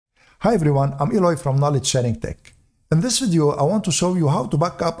Hi everyone, I'm Eloy from Knowledge Sharing Tech. In this video, I want to show you how to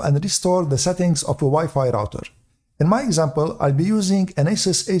back up and restore the settings of a Wi-Fi router. In my example, I'll be using an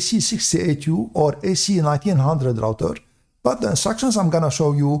Asus AC68U or AC1900 router, but the instructions I'm gonna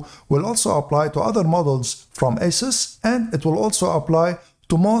show you will also apply to other models from Asus, and it will also apply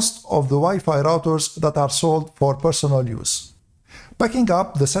to most of the Wi-Fi routers that are sold for personal use. Backing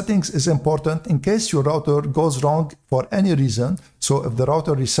up the settings is important in case your router goes wrong for any reason. So if the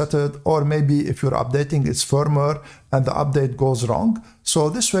router resetted, or maybe if you're updating its firmware and the update goes wrong. So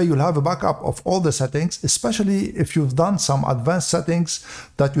this way you'll have a backup of all the settings, especially if you've done some advanced settings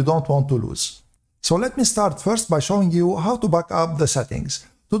that you don't want to lose. So let me start first by showing you how to back up the settings.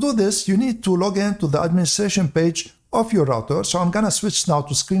 To do this, you need to log in to the administration page of your router. So I'm gonna switch now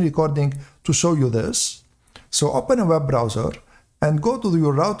to screen recording to show you this. So open a web browser and go to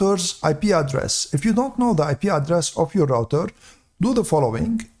your router's IP address. If you don't know the IP address of your router, do the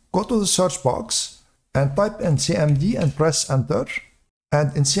following. Go to the search box and type in CMD and press enter.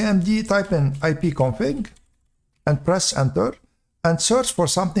 And in CMD, type in ipconfig and press enter and search for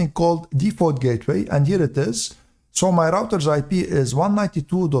something called default gateway, and here it is. So my router's IP is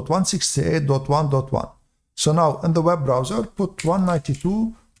 192.168.1.1. So now in the web browser, put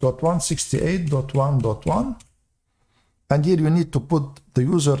 192.168.1.1. And here you need to put the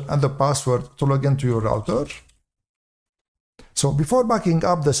user and the password to log into your router. So before backing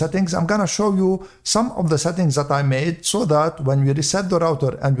up the settings, I'm gonna show you some of the settings that I made so that when we reset the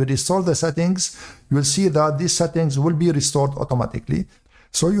router and we restore the settings, you'll see that these settings will be restored automatically.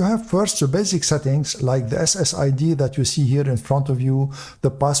 So you have first the basic settings like the SSID that you see here in front of you, the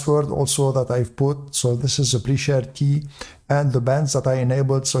password also that I've put, so this is a pre-shared key, and the bands that I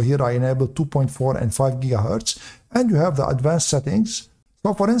enabled. So here I enabled 2.4 and 5 gigahertz, and you have the advanced settings.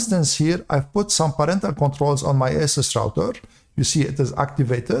 So for instance here, I've put some parental controls on my Asus router. You see it is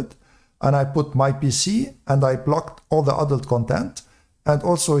activated, and I put my PC and I blocked all the adult content. And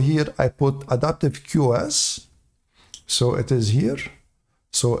also here I put adaptive QoS. So it is here.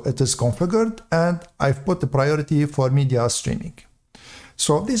 So it is configured, and I've put the priority for media streaming.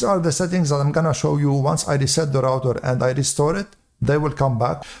 So these are the settings that I'm gonna show you. Once I reset the router and I restore it, they will come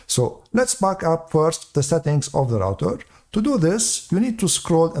back. So let's back up first the settings of the router. To do this, you need to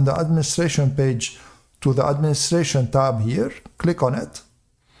scroll in the administration page to the administration tab here, click on it.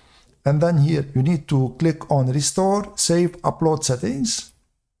 And then here you need to click on restore, save, upload settings.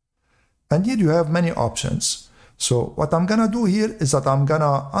 And here you have many options. So what I'm gonna do here is that I'm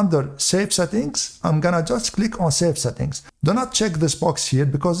gonna, under save settings, I'm gonna just click on save settings. Do not check this box here,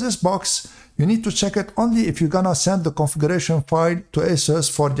 because this box, you need to check it only if you're gonna send the configuration file to Asus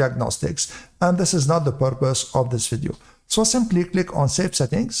for diagnostics. And this is not the purpose of this video. So simply click on save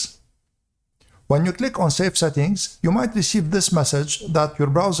settings. When you click on save settings, you might receive this message that your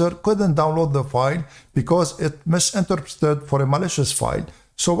browser couldn't download the file because it misinterpreted for a malicious file.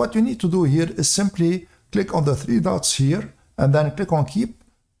 So what you need to do here is simply click on the three dots here and then click on keep,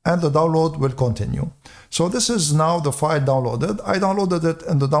 and the download will continue. So this is now the file downloaded. I downloaded it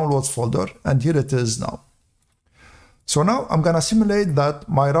in the downloads folder, and here it is now. So now I'm gonna simulate that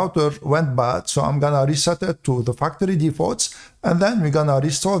my router went bad. So I'm gonna reset it to the factory defaults, and then we're gonna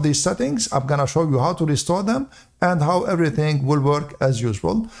restore these settings. I'm gonna show you how to restore them and how everything will work as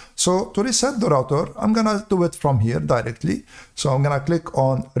usual. So to reset the router, I'm gonna do it from here directly. So I'm gonna click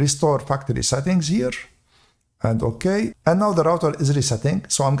on restore factory settings here. And OK, and now the router is resetting,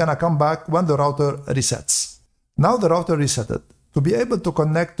 so I'm gonna come back when the router resets. Now the router resetted. To be able to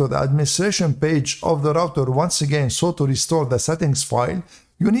connect to the administration page of the router once again, so to restore the settings file,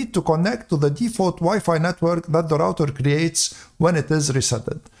 you need to connect to the default Wi-Fi network that the router creates when it is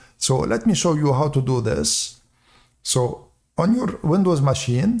resetted. So let me show you how to do this. So on your Windows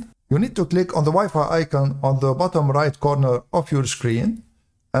machine, you need to click on the Wi-Fi icon on the bottom right corner of your screen.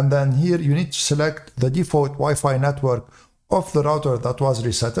 And then here you need to select the default Wi-Fi network of the router that was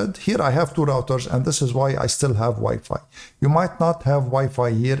resetted. Here I have two routers, and this is why I still have Wi-Fi. You might not have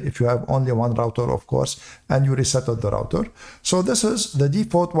Wi-Fi here if you have only one router, of course, and you resetted the router. So this is the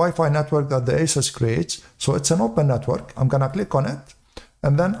default Wi-Fi network that the Asus creates. So it's an open network. I'm gonna click on it,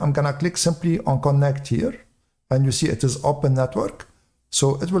 and then I'm gonna click simply on connect here. And you see it is open network.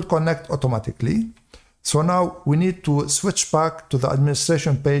 So it will connect automatically. So now we need to switch back to the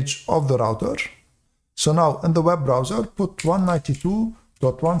administration page of the router. So now in the web browser, put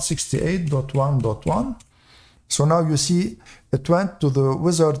 192.168.1.1. So now you see it went to the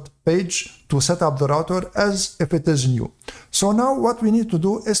wizard page to set up the router as if it is new. So now what we need to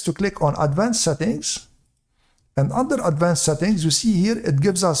do is to click on advanced settings. And under advanced settings, you see here, it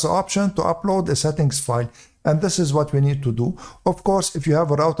gives us the option to upload a settings file. And this is what we need to do. Of course, if you have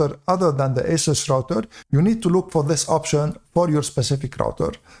a router other than the Asus router, you need to look for this option for your specific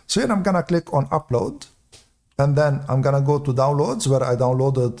router. So here I'm gonna click on upload, and then I'm gonna go to downloads where I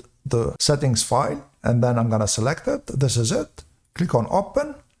downloaded the settings file, and then I'm gonna select it. This is it. Click on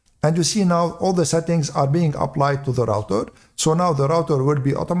open, and you see now all the settings are being applied to the router. So now the router will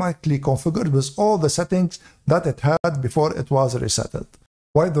be automatically configured with all the settings that it had before it was resetted.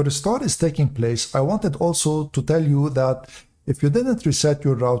 While the restore is taking place, I wanted also to tell you that if you didn't reset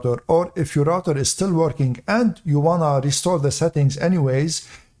your router, or if your router is still working and you wanna restore the settings anyways,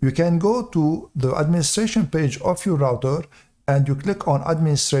 you can go to the administration page of your router and you click on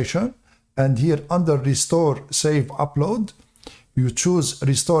administration, and here under restore, save, upload, you choose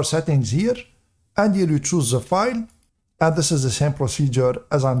restore settings here, and here you choose the file, and this is the same procedure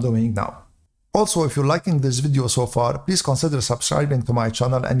as I'm doing now. Also, if you're liking this video so far, please consider subscribing to my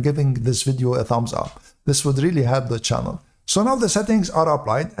channel and giving this video a thumbs up. This would really help the channel. So now the settings are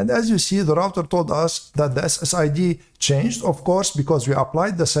applied, and as you see, the router told us that the SSID changed. Of course, because we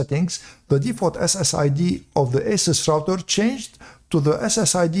applied the settings, the default SSID of the Asus router changed to the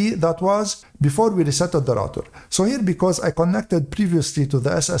SSID that was before we resetted the router. So here, because I connected previously to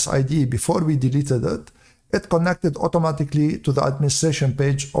the SSID before we deleted it, it connected automatically to the administration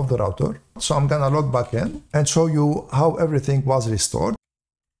page of the router. So I'm gonna log back in and show you how everything was restored.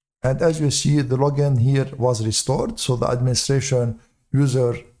 And as you see, the login here was restored. So the administration,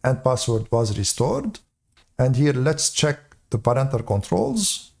 user, and password was restored. And here, let's check the parental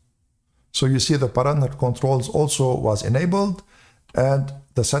controls. So you see the parental controls also was enabled, and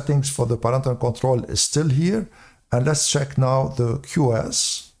the settings for the parental control is still here. And let's check now the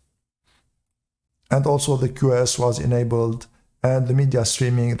QoS. And also the QoS was enabled, and the media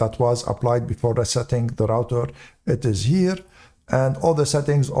streaming that was applied before resetting the router, it is here. And all the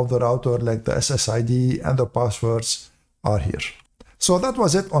settings of the router, like the SSID and the passwords, are here. So that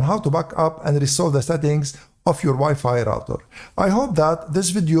was it on how to back up and restore the settings of your Wi-Fi router. I hope that this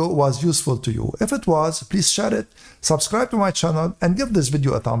video was useful to you. If it was, please share it, subscribe to my channel, and give this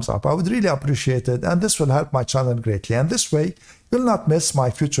video a thumbs up. I would really appreciate it, and this will help my channel greatly. And this way, you'll not miss my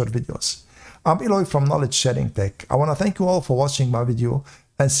future videos. I'm Eloy from Knowledge Sharing Tech. I want to thank you all for watching my video,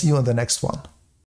 and see you in the next one.